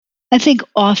I think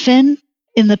often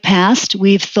in the past,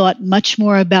 we've thought much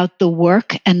more about the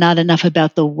work and not enough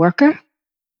about the worker.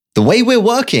 The way we're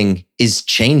working is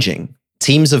changing.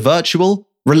 Teams are virtual,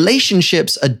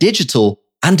 relationships are digital,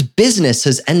 and business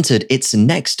has entered its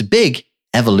next big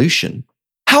evolution.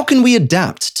 How can we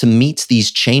adapt to meet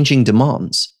these changing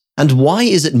demands? And why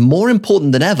is it more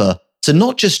important than ever to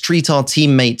not just treat our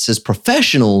teammates as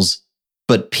professionals,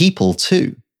 but people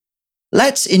too?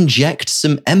 Let's inject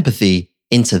some empathy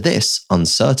into this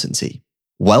uncertainty.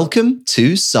 Welcome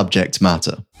to Subject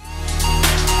Matter.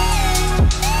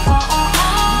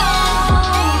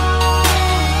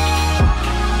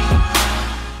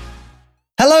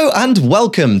 Hello and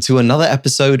welcome to another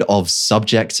episode of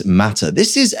Subject Matter.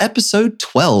 This is episode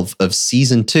 12 of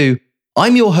season 2.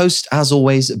 I'm your host, as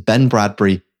always, Ben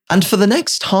Bradbury. And for the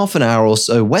next half an hour or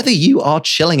so, whether you are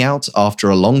chilling out after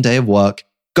a long day of work,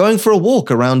 going for a walk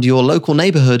around your local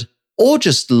neighborhood, or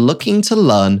just looking to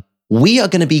learn, we are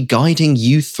going to be guiding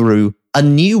you through a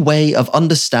new way of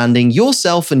understanding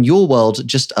yourself and your world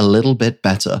just a little bit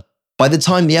better. By the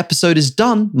time the episode is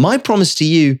done, my promise to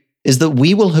you is that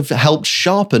we will have helped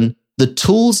sharpen the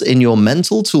tools in your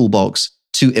mental toolbox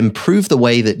to improve the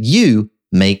way that you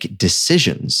make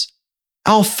decisions.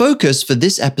 Our focus for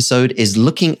this episode is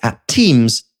looking at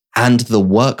teams and the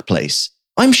workplace.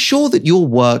 I'm sure that your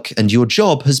work and your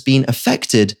job has been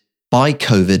affected by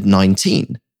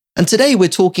COVID-19. And today we're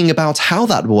talking about how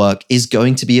that work is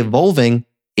going to be evolving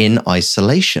in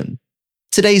isolation.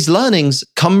 Today's learnings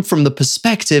come from the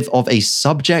perspective of a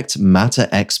subject matter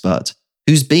expert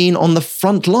who's been on the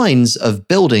front lines of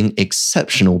building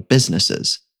exceptional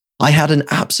businesses. I had an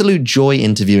absolute joy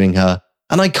interviewing her,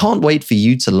 and I can't wait for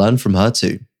you to learn from her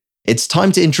too. It's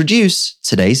time to introduce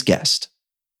today's guest.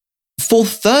 For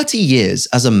 30 years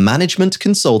as a management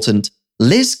consultant,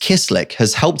 Liz Kislik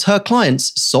has helped her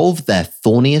clients solve their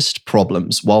thorniest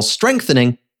problems while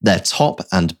strengthening their top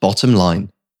and bottom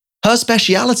line. Her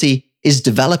speciality is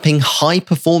developing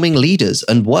high-performing leaders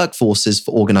and workforces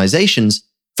for organizations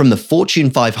from the Fortune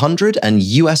 500 and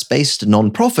US-based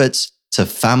nonprofits to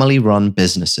family-run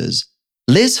businesses.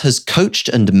 Liz has coached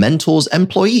and mentors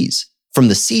employees from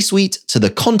the C-suite to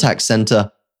the contact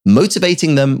center,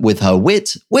 motivating them with her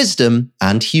wit, wisdom,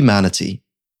 and humanity.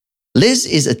 Liz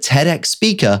is a TEDx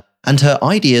speaker, and her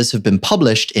ideas have been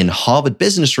published in Harvard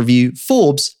Business Review,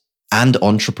 Forbes, and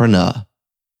Entrepreneur.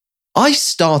 I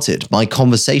started my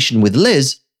conversation with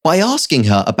Liz by asking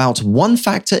her about one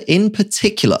factor in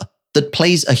particular that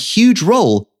plays a huge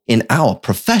role in our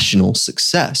professional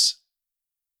success.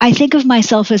 I think of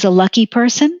myself as a lucky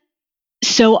person.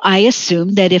 So I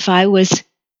assume that if I was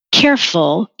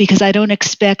careful, because I don't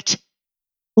expect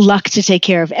luck to take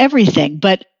care of everything,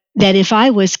 but that if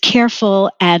I was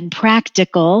careful and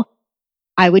practical,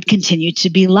 I would continue to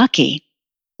be lucky.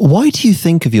 Why do you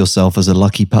think of yourself as a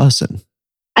lucky person?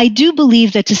 I do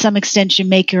believe that to some extent you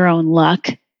make your own luck.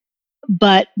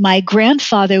 But my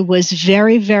grandfather was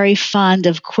very, very fond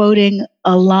of quoting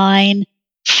a line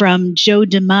from Joe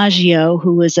DiMaggio,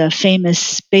 who was a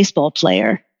famous baseball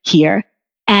player here.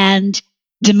 And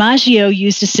DiMaggio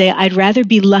used to say, "I'd rather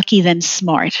be lucky than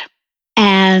smart."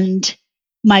 And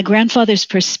my grandfather's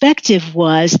perspective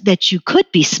was that you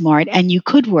could be smart and you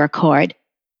could work hard,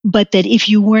 but that if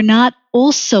you were not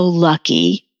also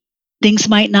lucky, things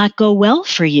might not go well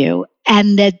for you.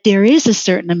 And that there is a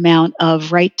certain amount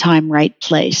of right time, right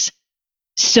place.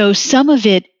 So some of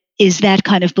it is that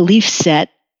kind of belief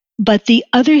set. But the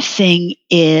other thing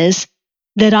is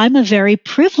that I'm a very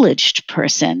privileged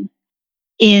person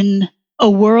in a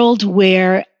world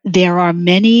where there are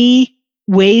many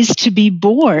ways to be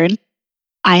born.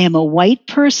 I am a white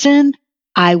person.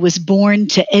 I was born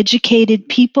to educated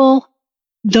people.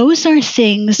 Those are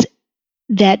things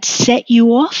that set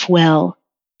you off well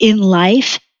in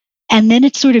life. And then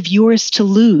it's sort of yours to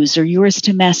lose or yours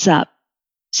to mess up.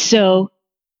 So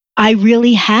I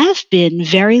really have been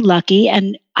very lucky,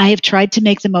 and I have tried to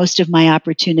make the most of my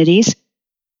opportunities.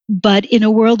 But in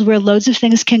a world where loads of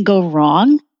things can go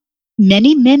wrong,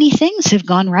 many, many things have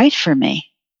gone right for me.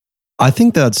 I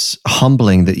think that's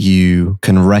humbling that you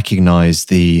can recognize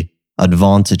the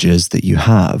advantages that you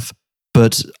have.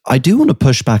 But I do want to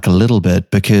push back a little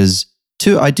bit because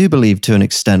I do believe to an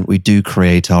extent we do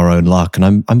create our own luck.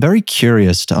 And I'm very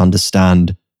curious to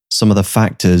understand some of the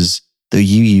factors that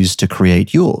you use to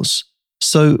create yours.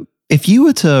 So if you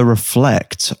were to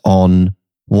reflect on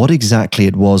what exactly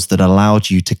it was that allowed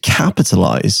you to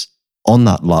capitalize on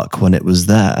that luck when it was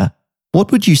there,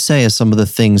 what would you say are some of the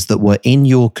things that were in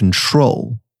your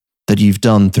control that you've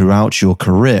done throughout your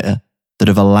career that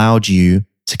have allowed you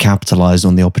to capitalize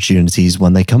on the opportunities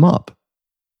when they come up?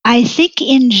 I think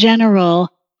in general,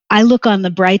 I look on the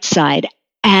bright side.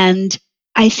 And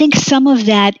I think some of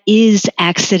that is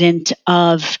accident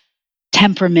of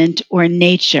temperament or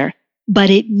nature, but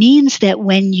it means that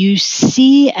when you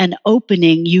see an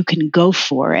opening, you can go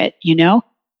for it, you know?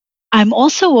 I'm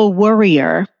also a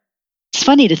worrier. It's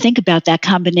funny to think about that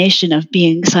combination of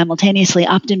being simultaneously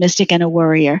optimistic and a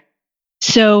worrier.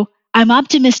 So I'm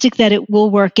optimistic that it will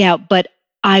work out, but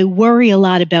I worry a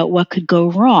lot about what could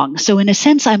go wrong. So in a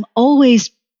sense, I'm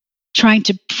always trying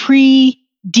to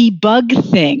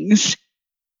debug things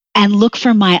and look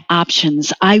for my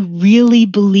options. I really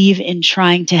believe in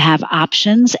trying to have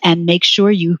options and make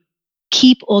sure you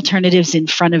keep alternatives in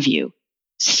front of you.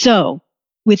 So,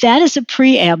 with that as a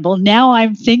preamble, now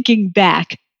I'm thinking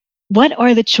back. What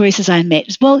are the choices I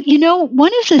made? Well, you know,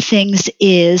 one of the things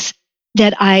is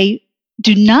that I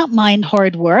do not mind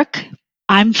hard work.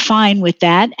 I'm fine with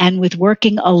that and with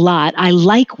working a lot. I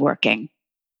like working.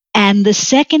 And the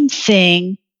second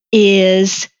thing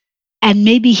is, and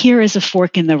maybe here is a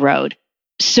fork in the road.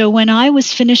 So when I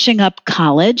was finishing up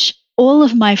college, all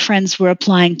of my friends were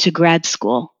applying to grad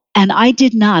school, and I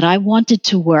did not. I wanted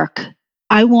to work.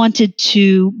 I wanted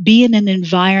to be in an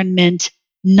environment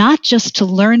not just to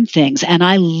learn things, and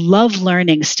I love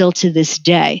learning still to this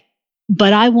day,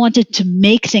 but I wanted to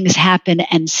make things happen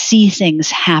and see things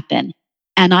happen.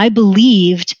 And I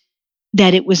believed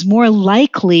that it was more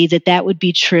likely that that would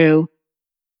be true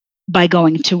by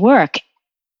going to work.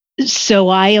 So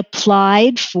I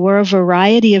applied for a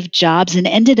variety of jobs and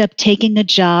ended up taking a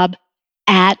job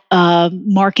at a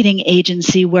marketing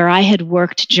agency where I had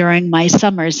worked during my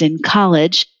summers in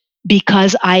college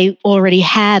because I already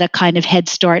had a kind of head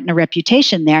start and a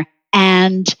reputation there.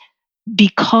 And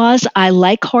because I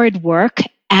like hard work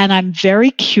and I'm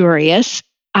very curious,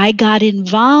 I got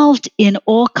involved in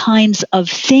all kinds of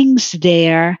things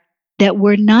there that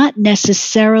were not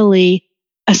necessarily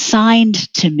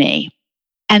assigned to me.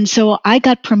 And so I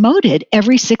got promoted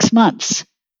every 6 months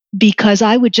because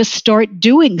I would just start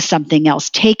doing something else,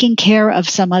 taking care of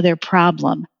some other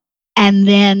problem. And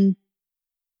then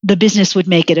the business would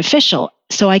make it official.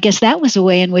 So I guess that was a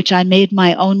way in which I made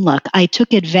my own luck. I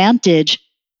took advantage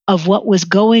of what was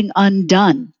going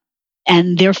undone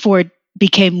and therefore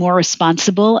became more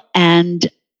responsible and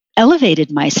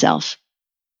elevated myself.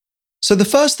 So the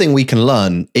first thing we can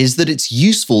learn is that it's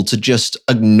useful to just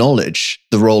acknowledge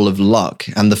the role of luck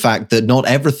and the fact that not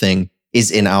everything is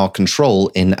in our control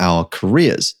in our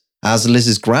careers. As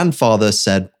Liz's grandfather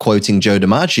said, quoting Joe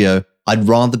DiMaggio, "I'd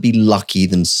rather be lucky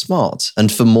than smart."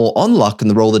 And for more on luck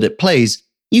and the role that it plays,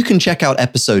 you can check out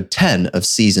episode 10 of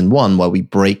season 1, where we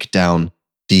break down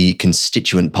the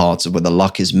constituent parts of whether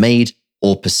luck is made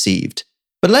or perceived.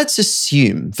 But let's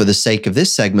assume, for the sake of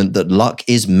this segment, that luck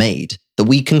is made, that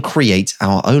we can create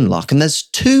our own luck. And there's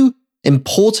two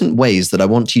important ways that I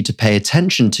want you to pay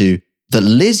attention to that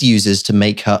Liz uses to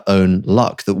make her own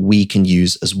luck that we can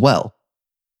use as well.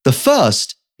 The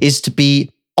first is to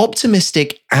be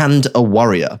optimistic and a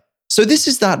worrier. So this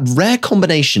is that rare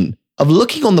combination of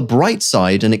looking on the bright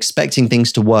side and expecting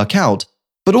things to work out,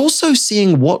 but also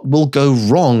seeing what will go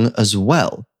wrong as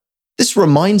well. This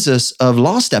reminds us of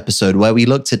last episode where we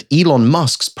looked at Elon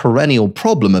Musk's perennial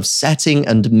problem of setting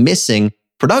and missing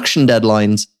production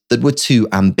deadlines that were too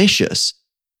ambitious.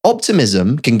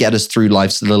 Optimism can get us through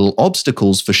life's little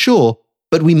obstacles for sure,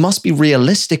 but we must be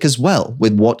realistic as well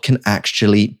with what can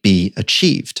actually be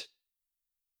achieved.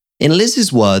 In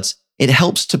Liz's words, it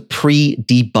helps to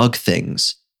pre-debug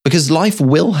things because life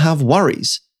will have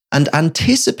worries, and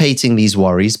anticipating these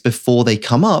worries before they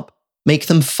come up make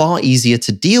them far easier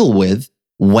to deal with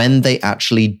when they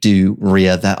actually do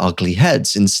rear their ugly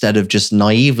heads, instead of just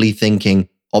naively thinking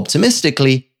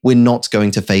optimistically, we're not going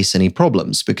to face any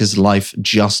problems, because life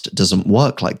just doesn't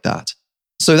work like that.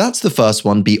 So that's the first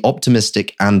one, be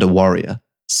optimistic and a warrior.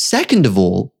 Second of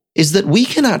all, is that we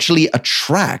can actually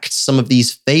attract some of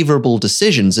these favorable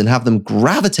decisions and have them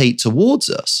gravitate towards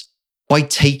us by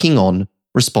taking on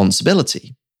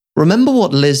responsibility. Remember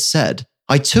what Liz said,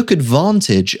 I took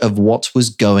advantage of what was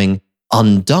going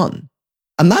undone.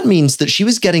 And that means that she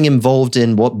was getting involved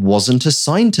in what wasn't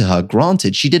assigned to her.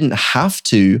 Granted, she didn't have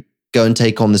to go and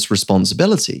take on this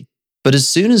responsibility. But as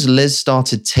soon as Liz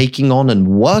started taking on and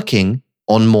working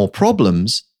on more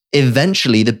problems,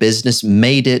 eventually the business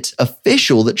made it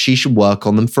official that she should work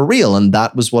on them for real. And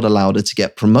that was what allowed her to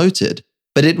get promoted.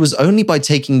 But it was only by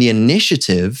taking the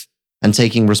initiative and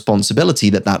taking responsibility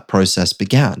that that process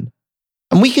began.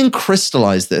 And we can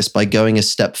crystallize this by going a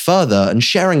step further and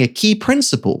sharing a key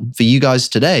principle for you guys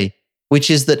today, which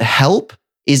is that help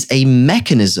is a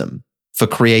mechanism for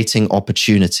creating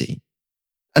opportunity.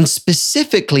 And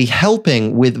specifically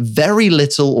helping with very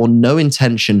little or no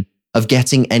intention of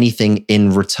getting anything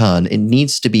in return. It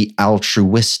needs to be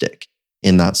altruistic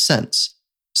in that sense.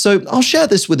 So I'll share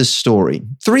this with a story.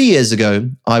 3 years ago,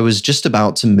 I was just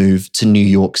about to move to New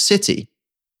York City,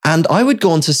 and I would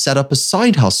go on to set up a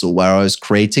side hustle where I was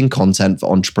creating content for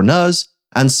entrepreneurs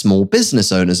and small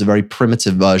business owners, a very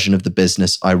primitive version of the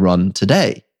business I run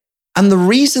today. And the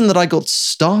reason that I got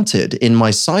started in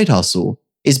my side hustle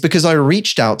is because I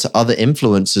reached out to other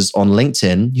influencers on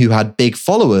LinkedIn who had big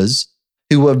followers,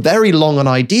 who were very long on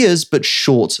ideas but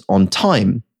short on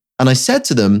time. And I said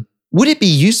to them, would it be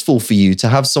useful for you to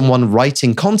have someone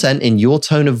writing content in your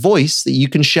tone of voice that you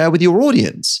can share with your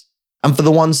audience? And for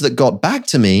the ones that got back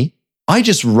to me, I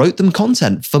just wrote them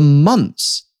content for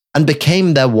months and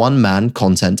became their one-man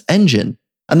content engine.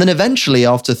 And then eventually,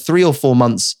 after 3 or 4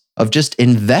 months of just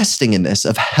investing in this,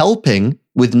 of helping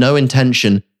with no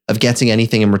intention of getting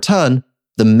anything in return,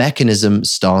 the mechanism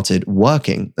started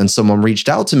working. And someone reached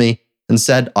out to me and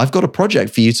said, I've got a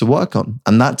project for you to work on.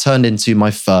 And that turned into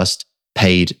my first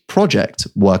paid project,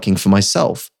 working for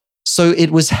myself. So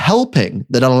it was helping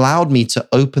that allowed me to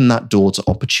open that door to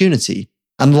opportunity.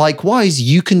 And likewise,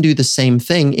 you can do the same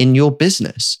thing in your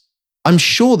business. I'm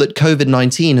sure that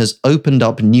COVID-19 has opened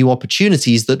up new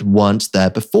opportunities that weren't there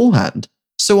beforehand.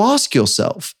 So ask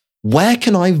yourself, where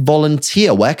can I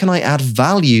volunteer? Where can I add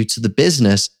value to the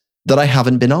business that I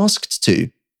haven't been asked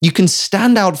to? You can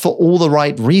stand out for all the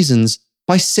right reasons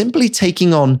by simply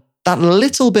taking on that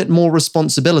little bit more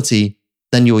responsibility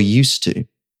than you're used to.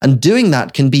 And doing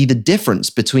that can be the difference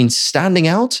between standing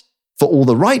out for all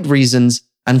the right reasons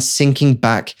and sinking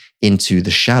back into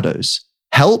the shadows.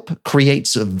 Help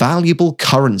creates a valuable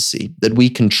currency that we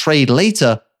can trade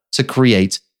later to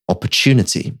create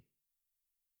opportunity.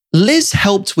 Liz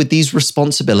helped with these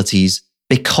responsibilities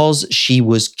because she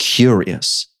was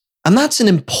curious. And that's an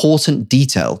important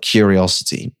detail,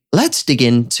 curiosity. Let's dig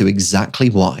into exactly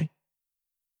why.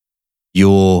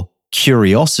 Your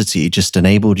curiosity just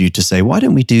enabled you to say, why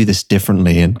don't we do this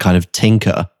differently, and kind of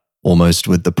tinker almost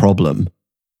with the problem.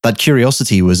 That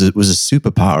curiosity was a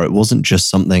superpower. It wasn't just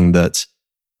something that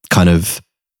kind of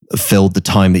filled the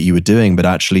time that you were doing, but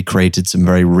actually created some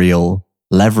very real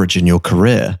leverage in your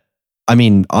career. I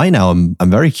mean, I'm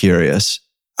very curious.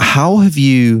 How have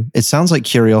you, it sounds like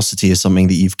curiosity is something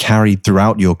that you've carried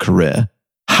throughout your career.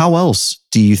 How else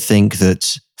do you think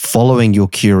that following your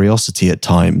curiosity at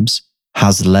times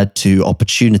has led to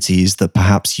opportunities that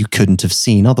perhaps you couldn't have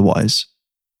seen otherwise?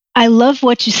 I love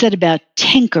what you said about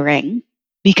tinkering,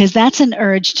 because that's an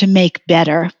urge to make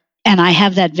better. And I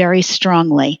have that very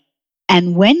strongly.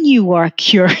 And when you are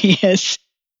curious,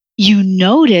 you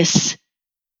notice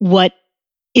what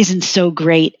isn't so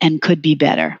great and could be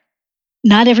better.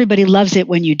 Not everybody loves it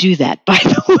when you do that, by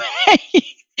the way.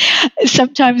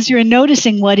 Sometimes you're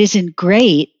noticing what isn't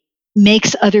great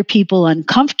makes other people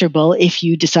uncomfortable if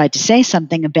you decide to say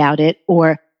something about it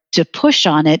or to push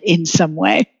on it in some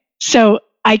way. So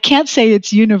I can't say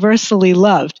it's universally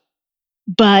loved,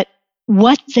 but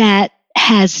what that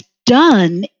has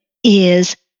done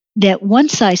is that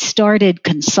once I started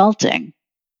consulting,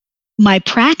 my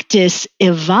practice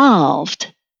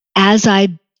evolved as I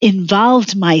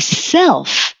involved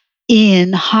myself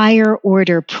in higher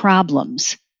order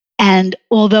problems. And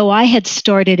although I had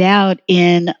started out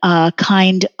in a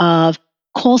kind of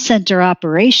call center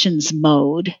operations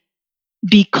mode,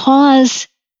 because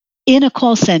in a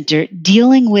call center,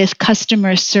 dealing with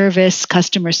customer service,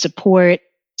 customer support,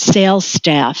 sales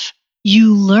staff,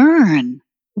 you learn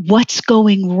what's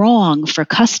going wrong for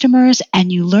customers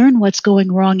and you learn what's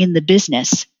going wrong in the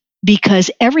business. Because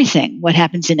everything, what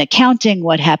happens in accounting,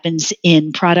 what happens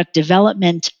in product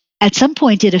development, at some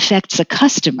point it affects a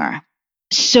customer.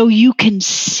 So you can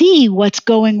see what's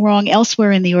going wrong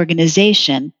elsewhere in the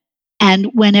organization. And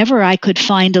whenever I could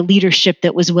find a leadership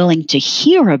that was willing to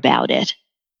hear about it,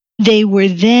 they were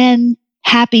then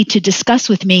happy to discuss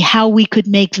with me how we could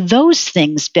make those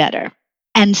things better.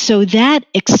 And so that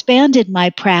expanded my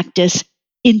practice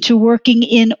into working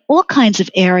in all kinds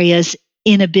of areas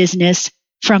in a business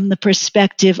from the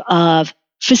perspective of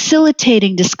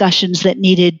facilitating discussions that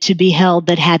needed to be held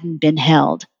that hadn't been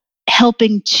held,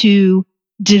 helping to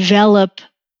develop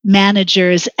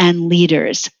managers and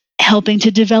leaders, helping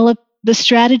to develop the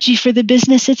strategy for the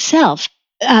business itself,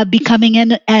 becoming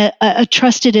a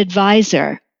trusted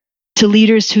advisor to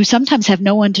leaders who sometimes have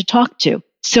no one to talk to.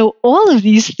 So all of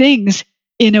these things,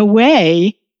 in a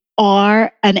way,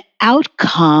 are an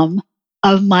outcome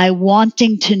of my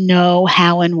wanting to know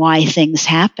how and why things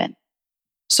happen.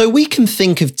 So we can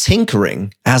think of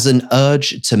tinkering as an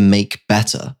urge to make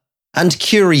better. And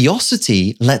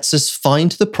curiosity lets us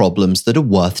find the problems that are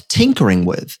worth tinkering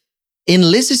with.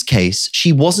 In Liz's case,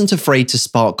 she wasn't afraid to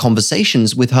spark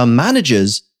conversations with her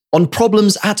managers on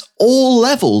problems at all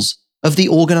levels of the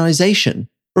organization.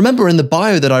 Remember in the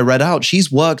bio that I read out,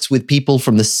 she's worked with people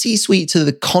from the C-suite to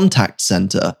the contact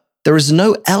center. There is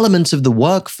no element of the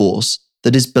workforce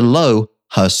that is below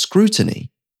her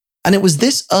scrutiny. And it was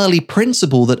this early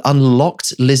principle that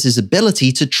unlocked Liz's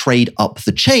ability to trade up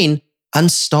the chain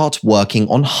and start working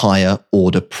on higher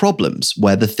order problems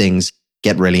where the things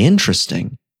get really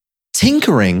interesting.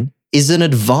 Tinkering is an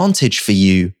advantage for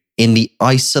you in the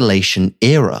isolation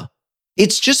era.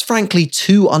 It's just frankly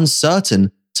too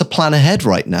uncertain to plan ahead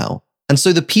right now. And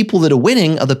so the people that are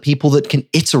winning are the people that can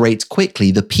iterate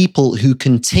quickly, the people who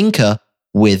can tinker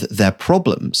with their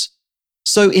problems.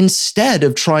 So instead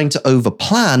of trying to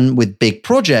overplan with big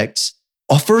projects,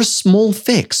 offer a small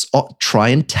fix, or try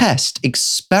and test,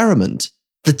 experiment.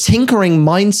 The tinkering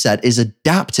mindset is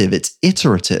adaptive, it's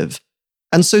iterative.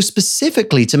 And so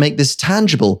specifically to make this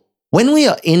tangible, when we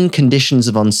are in conditions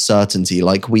of uncertainty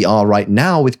like we are right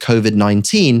now with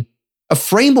COVID-19, a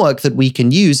framework that we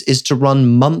can use is to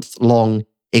run month-long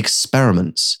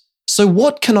experiments. So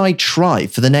what can I try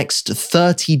for the next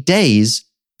 30 days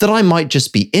that I might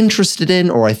just be interested in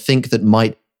or I think that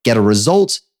might get a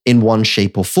result in one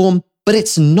shape or form? But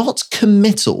it's not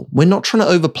committal. We're not trying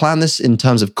to overplan this in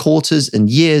terms of quarters and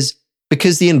years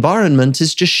because the environment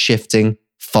is just shifting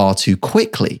far too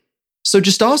quickly. So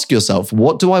just ask yourself,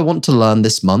 what do I want to learn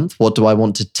this month? What do I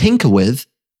want to tinker with?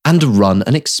 And run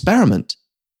an experiment.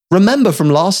 Remember from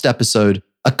last episode,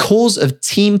 a cause of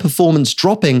team performance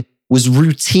dropping was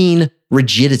routine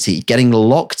rigidity, getting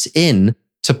locked in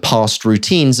to past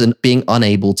routines and being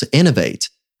unable to innovate.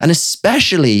 And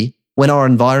especially when our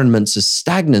environments are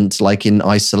stagnant, like in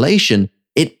isolation,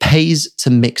 it pays to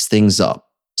mix things up.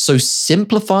 So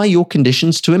simplify your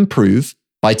conditions to improve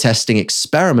by testing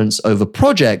experiments over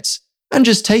projects and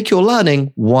just take your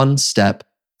learning one step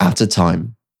at a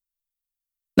time.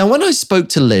 Now, when I spoke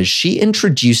to Liz, she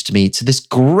introduced me to this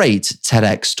great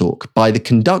TEDx talk by the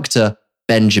conductor,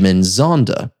 Benjamin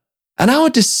Zander. And our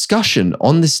discussion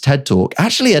on this TED talk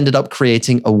actually ended up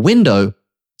creating a window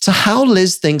to how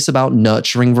Liz thinks about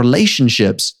nurturing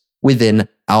relationships within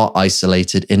our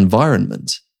isolated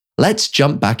environment. Let's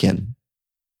jump back in.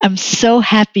 I'm so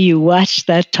happy you watched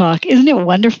that talk. Isn't it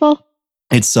wonderful?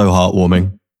 It's so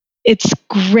heartwarming. It's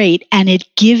great, and it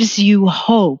gives you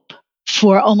hope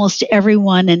for almost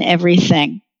everyone and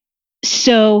everything.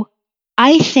 So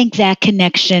I think that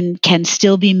connection can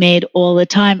still be made all the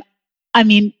time. I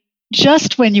mean,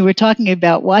 just when you were talking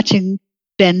about watching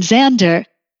Ben Zander,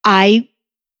 I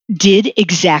did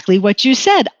exactly what you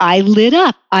said. I lit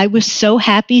up. I was so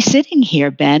happy sitting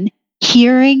here, Ben,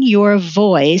 hearing your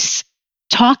voice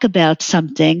talk about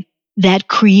something that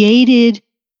created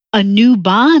a new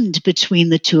bond between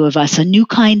the two of us, a new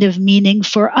kind of meaning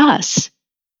for us.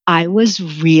 I was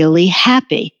really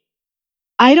happy.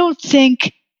 I don't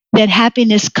think that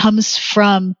happiness comes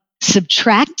from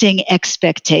subtracting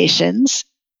expectations.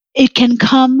 It can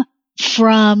come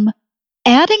from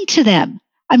adding to them.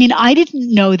 I mean, I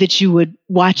didn't know that you would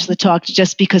watch the talk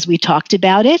just because we talked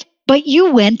about it, but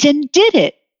you went and did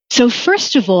it. So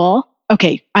first of all,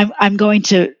 okay, I'm going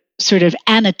to sort of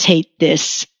annotate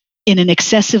this in an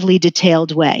excessively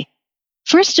detailed way.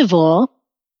 First of all,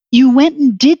 you went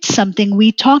and did something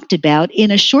we talked about in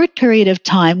a short period of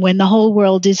time when the whole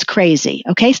world is crazy.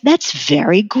 Okay, so that's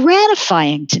very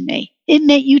gratifying to me. It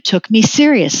meant you took me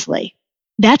seriously.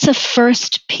 That's a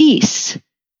first piece.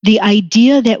 The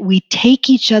idea that we take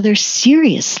each other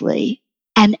seriously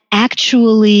and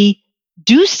actually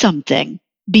do something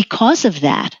because of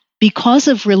that, because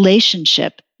of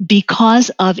relationship,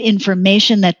 because of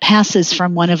information that passes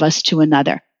from one of us to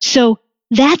another. So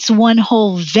that's one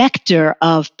whole vector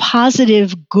of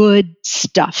positive, good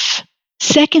stuff.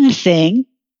 Second thing,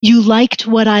 you liked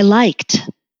what I liked.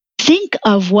 Think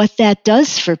of what that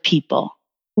does for people.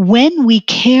 When we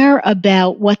care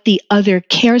about what the other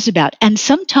cares about, and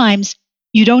sometimes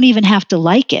you don't even have to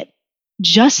like it,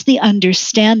 just the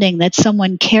understanding that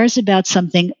someone cares about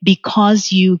something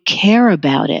because you care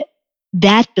about it,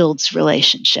 that builds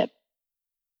relationship.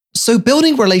 So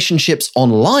building relationships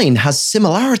online has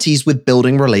similarities with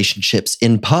building relationships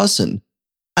in person.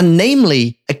 And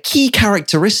namely, a key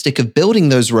characteristic of building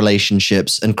those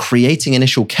relationships and creating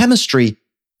initial chemistry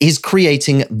is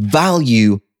creating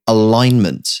value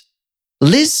alignment.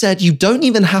 Liz said you don't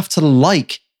even have to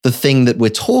like the thing that we're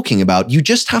talking about. You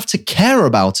just have to care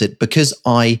about it because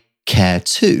I care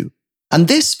too. And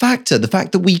this factor, the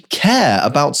fact that we care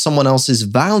about someone else's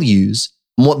values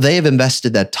and what they have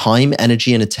invested their time,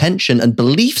 energy, and attention and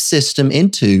belief system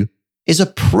into, is a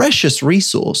precious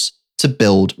resource to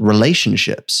build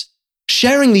relationships.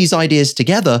 Sharing these ideas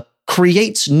together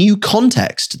creates new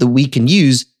context that we can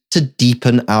use to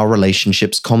deepen our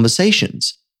relationships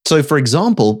conversations. So, for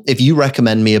example, if you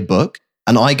recommend me a book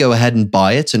and I go ahead and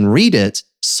buy it and read it,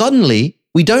 suddenly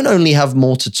we don't only have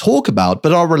more to talk about,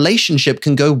 but our relationship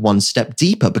can go one step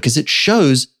deeper because it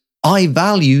shows I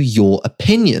value your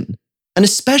opinion. And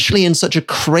especially in such a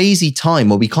crazy time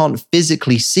where we can't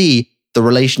physically see the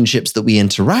relationships that we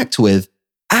interact with,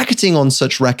 acting on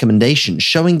such recommendations,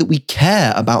 showing that we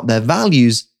care about their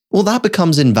values, well, that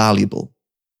becomes invaluable.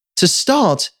 To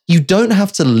start, you don't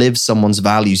have to live someone's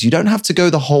values. You don't have to go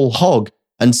the whole hog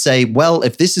and say, well,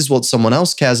 if this is what someone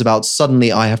else cares about,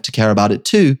 suddenly I have to care about it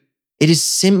too. It is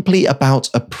simply about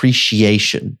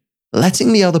appreciation,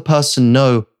 letting the other person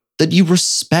know that you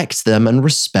respect them and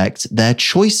respect their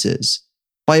choices.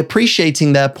 By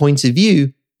appreciating their point of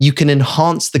view, you can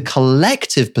enhance the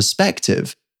collective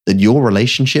perspective that your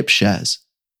relationship shares.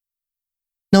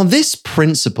 Now, this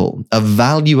principle of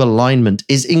value alignment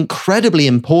is incredibly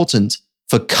important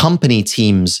for company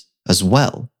teams as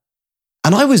well.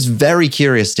 And I was very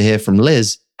curious to hear from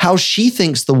Liz how she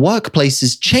thinks the workplace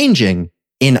is changing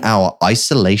in our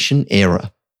isolation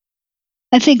era.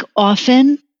 I think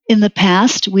often in the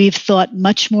past, we've thought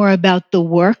much more about the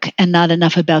work and not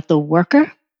enough about the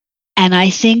worker. And I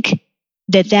think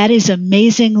that is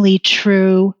amazingly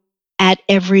true at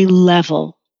every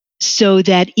level. So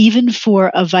that even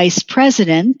for a vice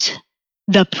president,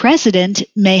 the president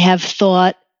may have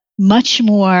thought much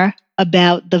more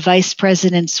about the vice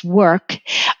president's work.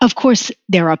 Of course,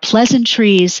 there are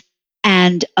pleasantries.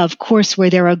 And of course,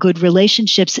 where there are good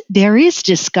relationships, there is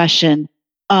discussion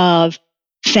of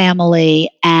family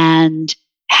and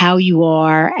how you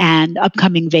are and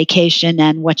upcoming vacation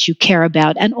and what you care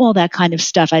about and all that kind of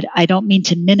stuff. I don't mean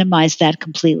to minimize that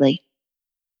completely.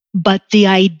 But the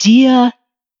idea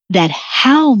that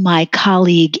how my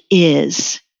colleague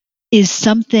is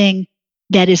something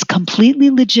that is completely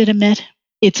legitimate.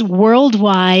 It's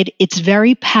worldwide. It's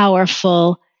very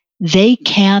powerful. They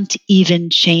can't even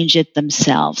change it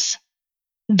themselves.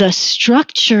 The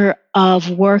structure of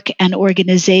work and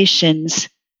organizations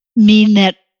mean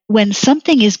that when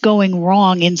something is going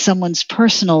wrong in someone's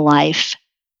personal life,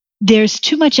 there's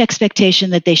too much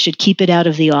expectation that they should keep it out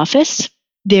of the office.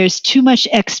 There's too much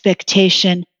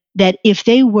expectation that if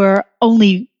they were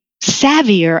only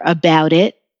savvier about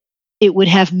it, it would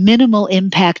have minimal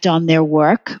impact on their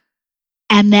work,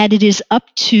 and that it is up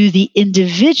to the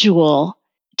individual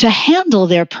to handle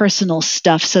their personal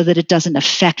stuff so that it doesn't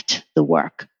affect the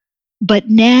work. But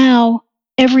now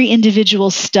every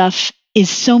individual stuff is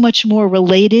so much more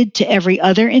related to every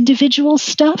other individual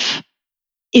stuff.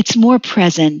 It's more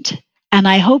present. And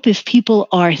I hope if people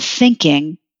are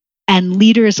thinking, and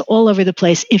leaders all over the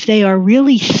place, if they are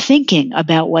really thinking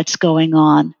about what's going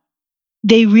on,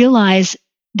 they realize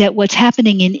that what's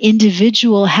happening in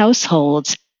individual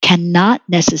households cannot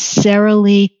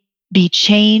necessarily be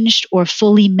changed or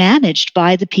fully managed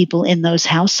by the people in those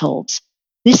households.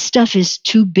 This stuff is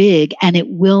too big and it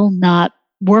will not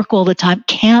work all the time,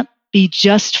 can't be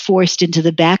just forced into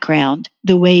the background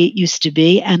the way it used to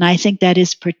be. And I think that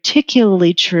is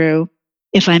particularly true,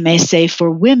 if I may say,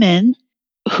 for women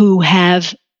who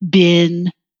have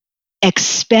been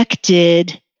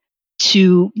expected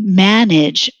to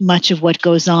manage much of what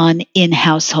goes on in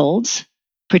households,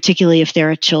 particularly if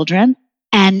there are children.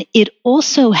 And it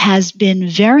also has been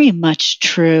very much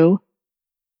true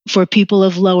for people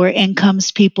of lower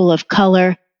incomes, people of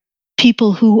color,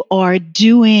 people who are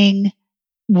doing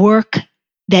work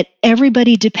that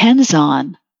everybody depends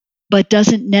on, but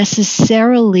doesn't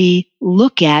necessarily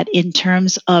look at in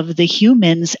terms of the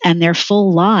humans and their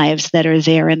full lives that are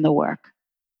there in the work.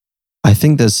 I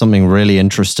think there's something really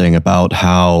interesting about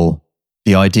how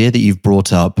the idea that you've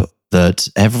brought up that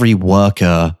every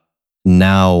worker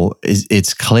now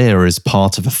it's clear is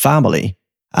part of a family.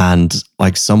 And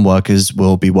like some workers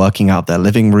will be working out their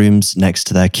living rooms next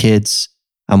to their kids.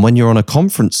 And when you're on a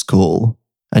conference call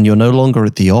and you're no longer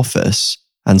at the office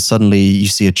and suddenly you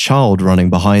see a child running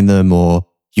behind them or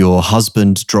your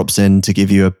husband drops in to give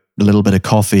you a little bit of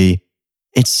coffee,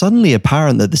 it's suddenly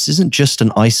apparent that this isn't just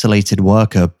an isolated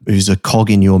worker who's a cog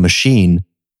in your machine.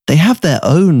 They have their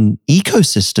own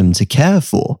ecosystem to care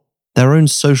for, their own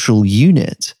social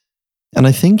unit. And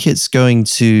I think it's going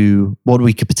to, what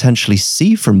we could potentially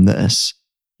see from this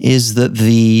is that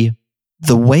the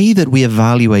way that we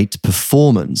evaluate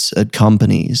performance at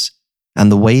companies and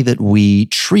the way that we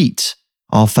treat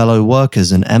our fellow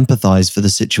workers and empathize for the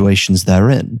situations they're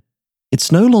in,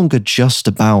 it's no longer just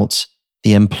about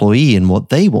the employee and what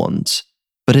they want,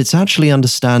 but it's actually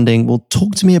understanding, well,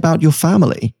 talk to me about your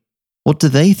family. What do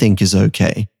they think is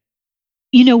okay?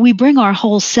 We bring our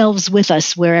whole selves with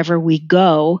us wherever we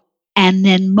go. And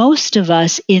then most of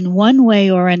us, in one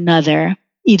way or another,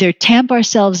 either tamp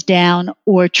ourselves down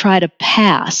or try to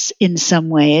pass in some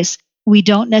ways. We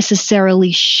don't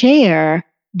necessarily share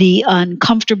the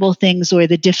uncomfortable things or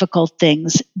the difficult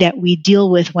things that we deal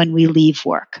with when we leave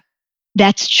work.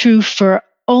 That's true for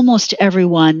almost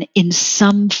everyone in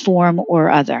some form or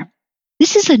other.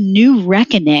 This is a new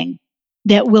reckoning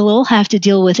that we'll all have to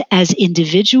deal with as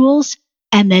individuals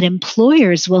and that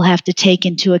employers will have to take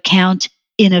into account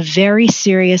in a very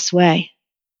serious way.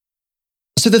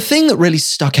 So the thing that really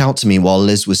stuck out to me while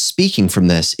Liz was speaking from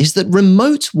this is that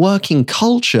remote working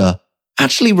culture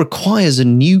actually requires a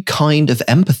new kind of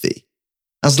empathy.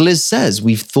 As Liz says,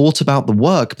 we've thought about the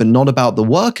work, but not about the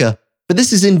worker. But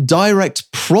this is in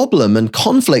direct problem and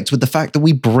conflict with the fact that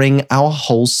we bring our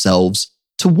whole selves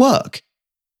to work.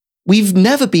 We've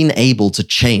never been able to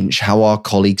change how our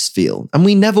colleagues feel, and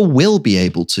we never will be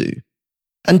able to.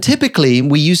 And typically,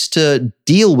 we used to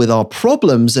deal with our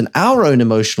problems and our own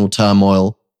emotional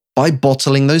turmoil by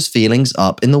bottling those feelings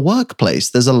up in the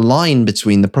workplace. There's a line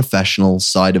between the professional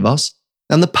side of us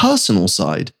and the personal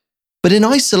side. But in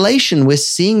isolation, we're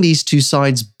seeing these two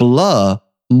sides blur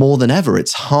more than ever.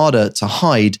 It's harder to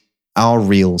hide our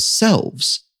real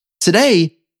selves.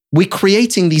 Today, we're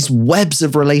creating these webs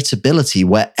of relatability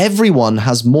where everyone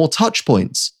has more touch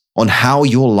points on how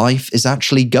your life is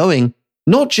actually going,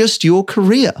 not just your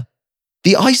career.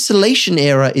 The isolation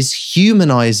era is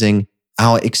humanizing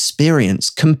our experience.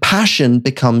 Compassion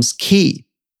becomes key.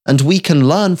 And we can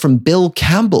learn from Bill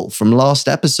Campbell from last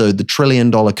episode, the $1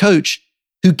 Trillion Coach,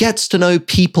 who gets to know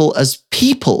people as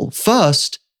people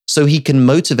first so he can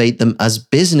motivate them as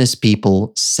business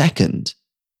people second.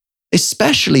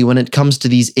 Especially when it comes to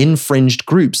these infringed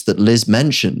groups that Liz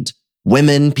mentioned.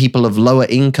 Women, people of lower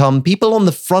income, people on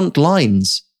the front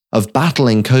lines of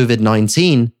battling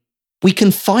COVID-19, we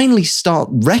can finally start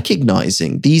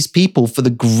recognizing these people for the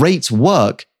great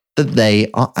work that they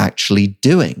are actually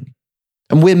doing.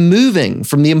 And we're moving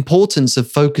from the importance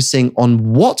of focusing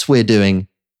on what we're doing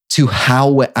to how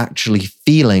we're actually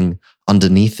feeling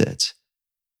underneath it.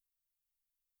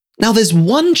 Now, there's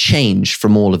one change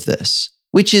from all of this,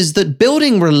 which is that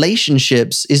building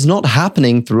relationships is not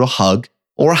happening through a hug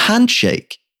or a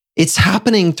handshake. It's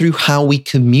happening through how we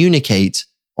communicate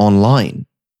online.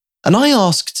 And I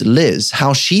asked Liz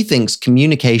how she thinks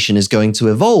communication is going to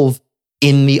evolve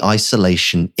in the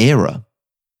isolation era.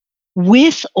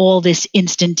 With all this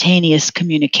instantaneous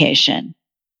communication,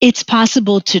 it's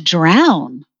possible to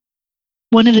drown.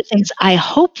 One of the things I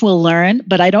hope we'll learn,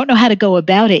 but I don't know how to go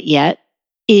about it yet,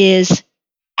 is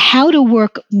how to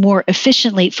work more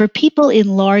efficiently for people in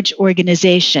large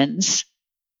organizations.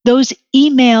 Those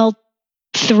email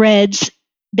threads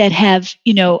that have,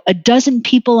 a dozen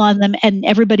people on them and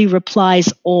everybody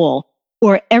replies all,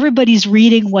 or everybody's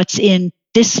reading what's in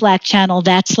this Slack channel,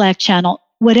 that Slack channel,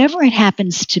 whatever it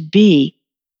happens to be,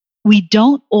 we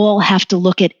don't all have to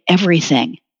look at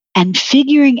everything. And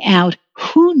figuring out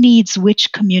who needs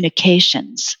which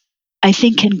communications, I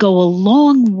think, can go a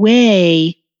long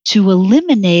way to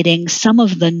eliminating some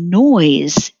of the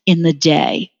noise in the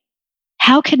day.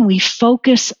 How can we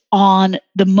focus on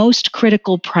the most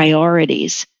critical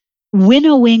priorities,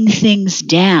 winnowing things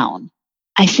down?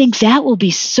 I think that will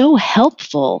be so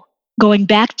helpful. Going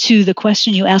back to the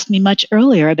question you asked me much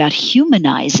earlier about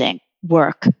humanizing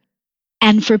work,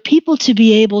 and for people to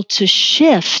be able to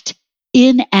shift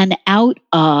in and out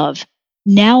of,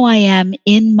 now I am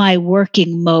in my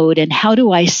working mode, and how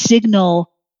do I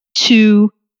signal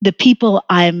to the people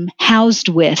I'm housed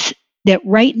with that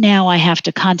right now I have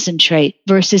to concentrate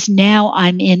versus now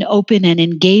I'm in open and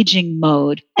engaging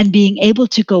mode, and being able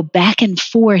to go back and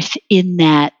forth in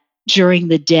that during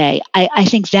the day. I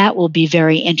think that will be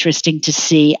very interesting to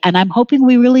see. And I'm hoping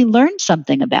we really learn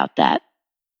something about that.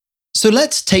 So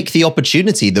let's take the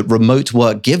opportunity that remote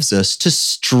work gives us to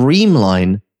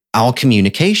streamline our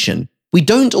communication. We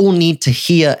don't all need to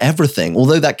hear everything,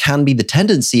 although that can be the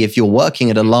tendency if you're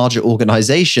working at a larger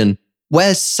organization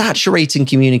where saturating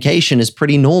communication is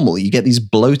pretty normal. You get these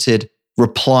bloated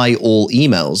reply all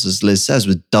emails, as Liz says,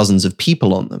 with dozens of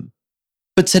people on them.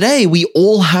 But today, we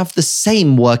all have the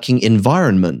same working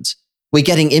environment. We're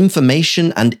getting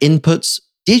information and inputs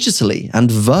digitally and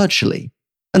virtually.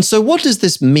 And so what does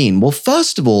this mean? Well,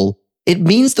 first of all, it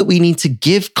means that we need to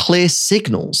give clear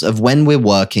signals of when we're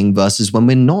working versus when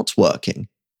we're not working.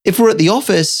 If we're at the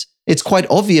office, it's quite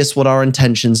obvious what our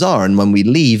intentions are, and when we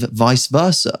leave, vice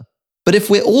versa. But if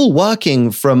we're all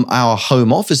working from our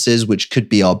home offices, which could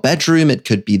be our bedroom, it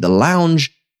could be the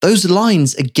lounge, those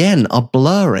lines, again, are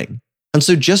blurring. And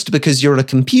so just because you're at a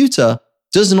computer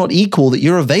does not equal that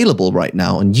you're available right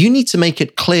now, and you need to make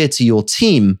it clear to your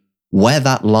team where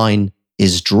that line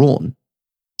is drawn.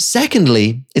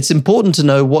 Secondly, it's important to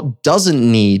know what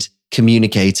doesn't need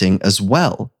communicating as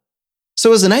well.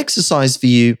 So as an exercise for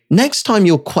you, next time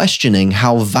you're questioning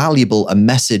how valuable a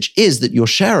message is that you're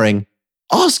sharing,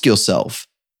 ask yourself,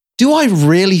 do I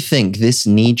really think this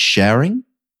needs sharing?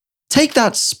 Take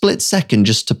that split second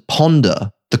just to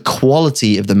ponder the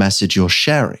quality of the message you're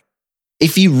sharing.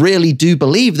 If you really do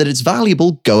believe that it's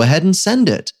valuable, go ahead and send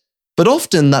it. But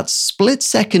often that split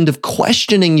second of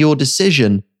questioning your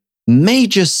decision may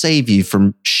just save you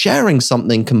from sharing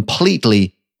something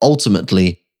completely,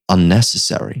 ultimately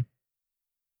unnecessary.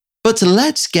 But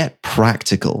let's get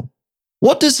practical.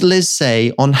 What does Liz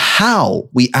say on how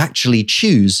we actually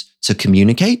choose to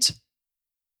communicate?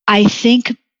 I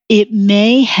think it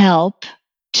may help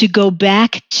to go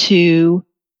back to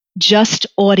just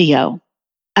audio.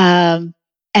 And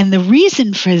the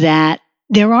reason for that,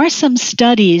 there are some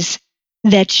studies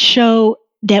that show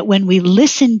that when we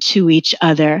listen to each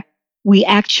other, we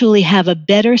actually have a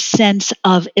better sense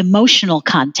of emotional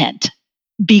content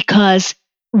because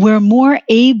we're more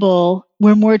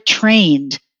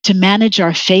trained to manage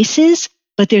our faces,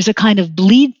 but there's a kind of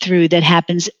bleed through that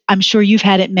happens. I'm sure you've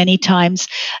had it many times.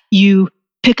 You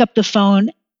pick up the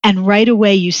phone and right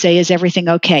away you say, is everything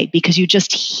okay? Because you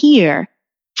just hear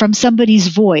from somebody's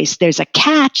voice, there's a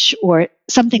catch or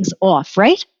something's off,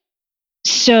 right?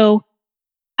 So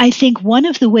I think one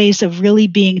of the ways of really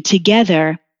being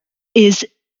together is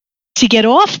to get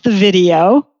off the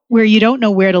video where you don't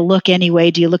know where to look anyway.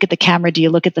 Do you look at the camera? Do you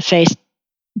look at the face?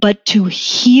 But to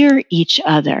hear each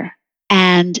other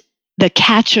and the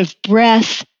catch of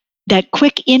breath, that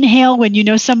quick inhale when you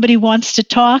know somebody wants to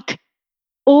talk,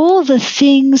 all the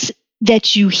things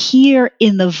that you hear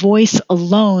in the voice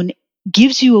alone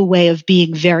gives you a way of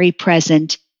being very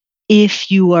present if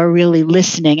you are really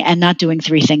listening and not doing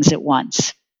three things at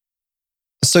once.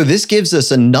 So this gives us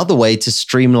another way to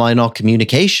streamline our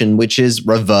communication, which is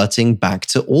reverting back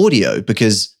to audio,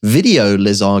 because video,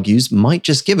 Liz argues, might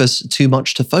just give us too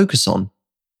much to focus on.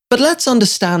 But let's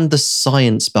understand the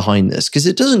science behind this, because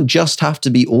it doesn't just have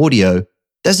to be audio.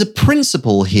 There's a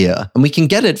principle here, and we can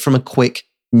get it from a quick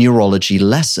neurology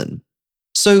lesson.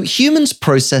 So humans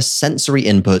process sensory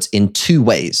input in two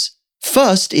ways.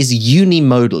 First is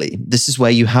unimodally. This is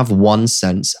where you have one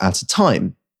sense at a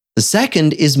time. The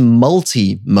second is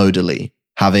multimodally,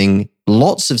 having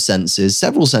lots of senses,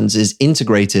 several senses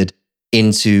integrated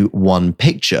into one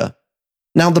picture.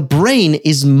 Now, the brain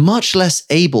is much less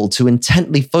able to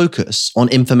intently focus on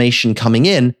information coming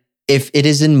in if it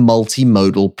is in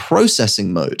multimodal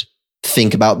processing mode.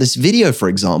 Think about this video, for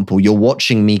example. You're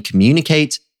watching me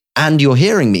communicate and you're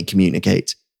hearing me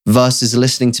communicate, versus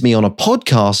listening to me on a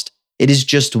podcast. It is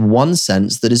just one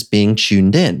sense that is being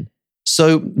tuned in.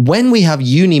 So when we have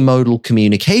unimodal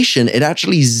communication, it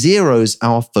actually zeroes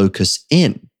our focus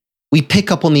in. We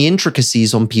pick up on the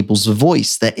intricacies on people's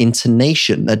voice, their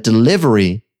intonation, their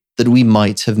delivery that we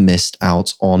might have missed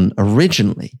out on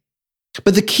originally.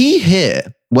 But the key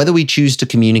here, whether we choose to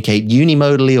communicate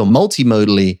unimodally or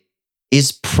multimodally,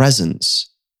 is presence.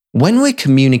 When we're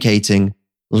communicating,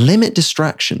 limit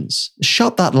distractions.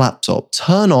 Shut that laptop.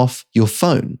 Turn off your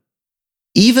phone.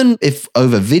 Even if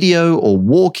over video or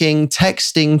walking,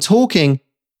 texting, talking,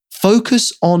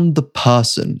 focus on the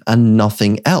person and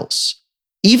nothing else.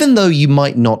 Even though you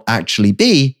might not actually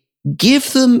be,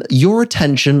 give them your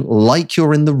attention like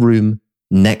you're in the room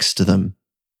next to them.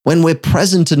 When we're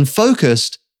present and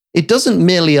focused, it doesn't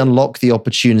merely unlock the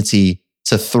opportunity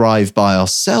to thrive by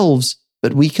ourselves,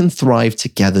 but we can thrive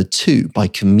together too by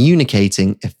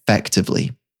communicating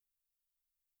effectively.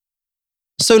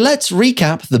 So let's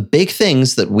recap the big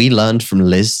things that we learned from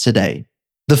Liz today.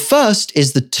 The first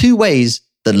is the two ways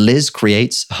that Liz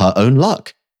creates her own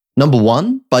luck. Number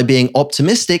one, by being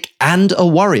optimistic and a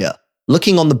worrier,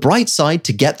 looking on the bright side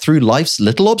to get through life's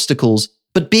little obstacles,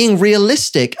 but being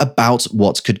realistic about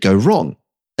what could go wrong.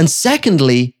 And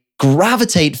secondly,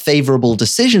 gravitate favorable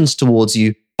decisions towards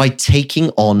you by taking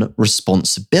on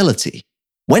responsibility.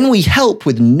 When we help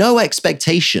with no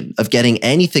expectation of getting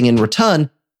anything in return,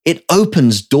 it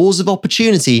opens doors of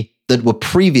opportunity that were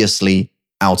previously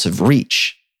out of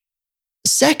reach.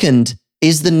 Second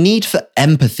is the need for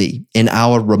empathy in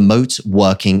our remote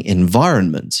working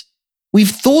environment. We've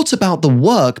thought about the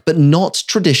work, but not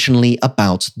traditionally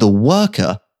about the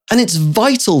worker. And it's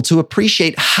vital to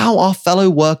appreciate how our fellow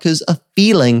workers are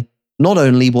feeling, not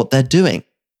only what they're doing.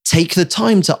 Take the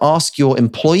time to ask your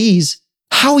employees,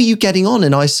 how are you getting on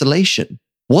in isolation?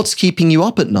 What's keeping you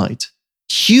up at night?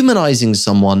 Humanizing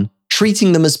someone,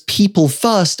 treating them as people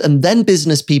first and then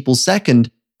business people second,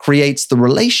 creates the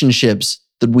relationships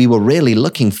that we were really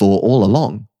looking for all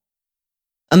along.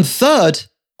 And third,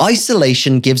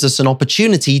 isolation gives us an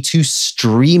opportunity to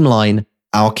streamline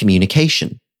our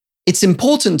communication. It's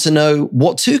important to know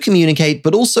what to communicate,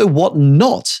 but also what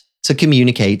not to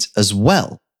communicate as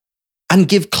well, and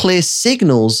give clear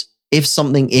signals if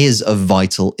something is of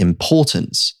vital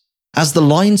importance. As the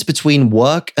lines between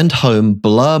work and home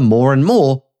blur more and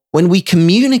more, when we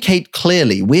communicate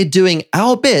clearly, we're doing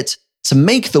our bit to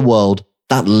make the world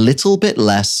that little bit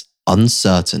less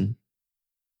uncertain.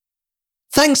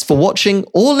 Thanks for watching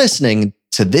or listening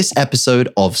to this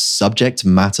episode of Subject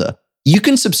Matter. You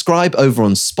can subscribe over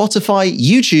on Spotify,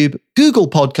 YouTube, Google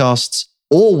Podcasts,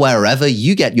 or wherever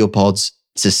you get your pods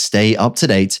to stay up to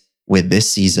date with this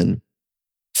season.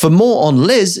 For more on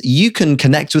Liz, you can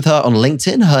connect with her on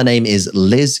LinkedIn. Her name is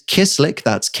Liz Kislik,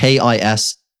 that's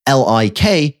Kislik,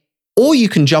 or you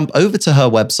can jump over to her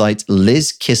website,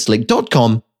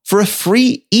 lizkislik.com, for a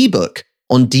free ebook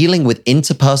on dealing with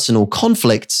interpersonal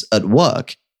conflicts at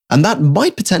work. And that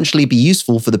might potentially be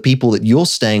useful for the people that you're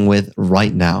staying with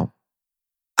right now.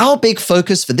 Our big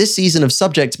focus for this season of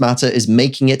Subject Matter is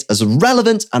making it as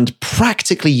relevant and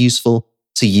practically useful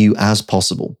to you as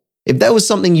possible. If there was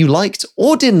something you liked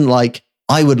or didn't like,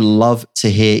 I would love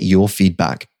to hear your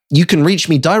feedback. You can reach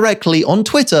me directly on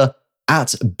Twitter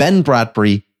at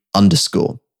 @BenBradbury_.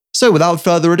 So without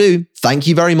further ado, thank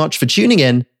you very much for tuning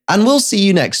in, and we'll see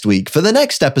you next week for the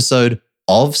next episode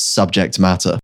of Subject Matter.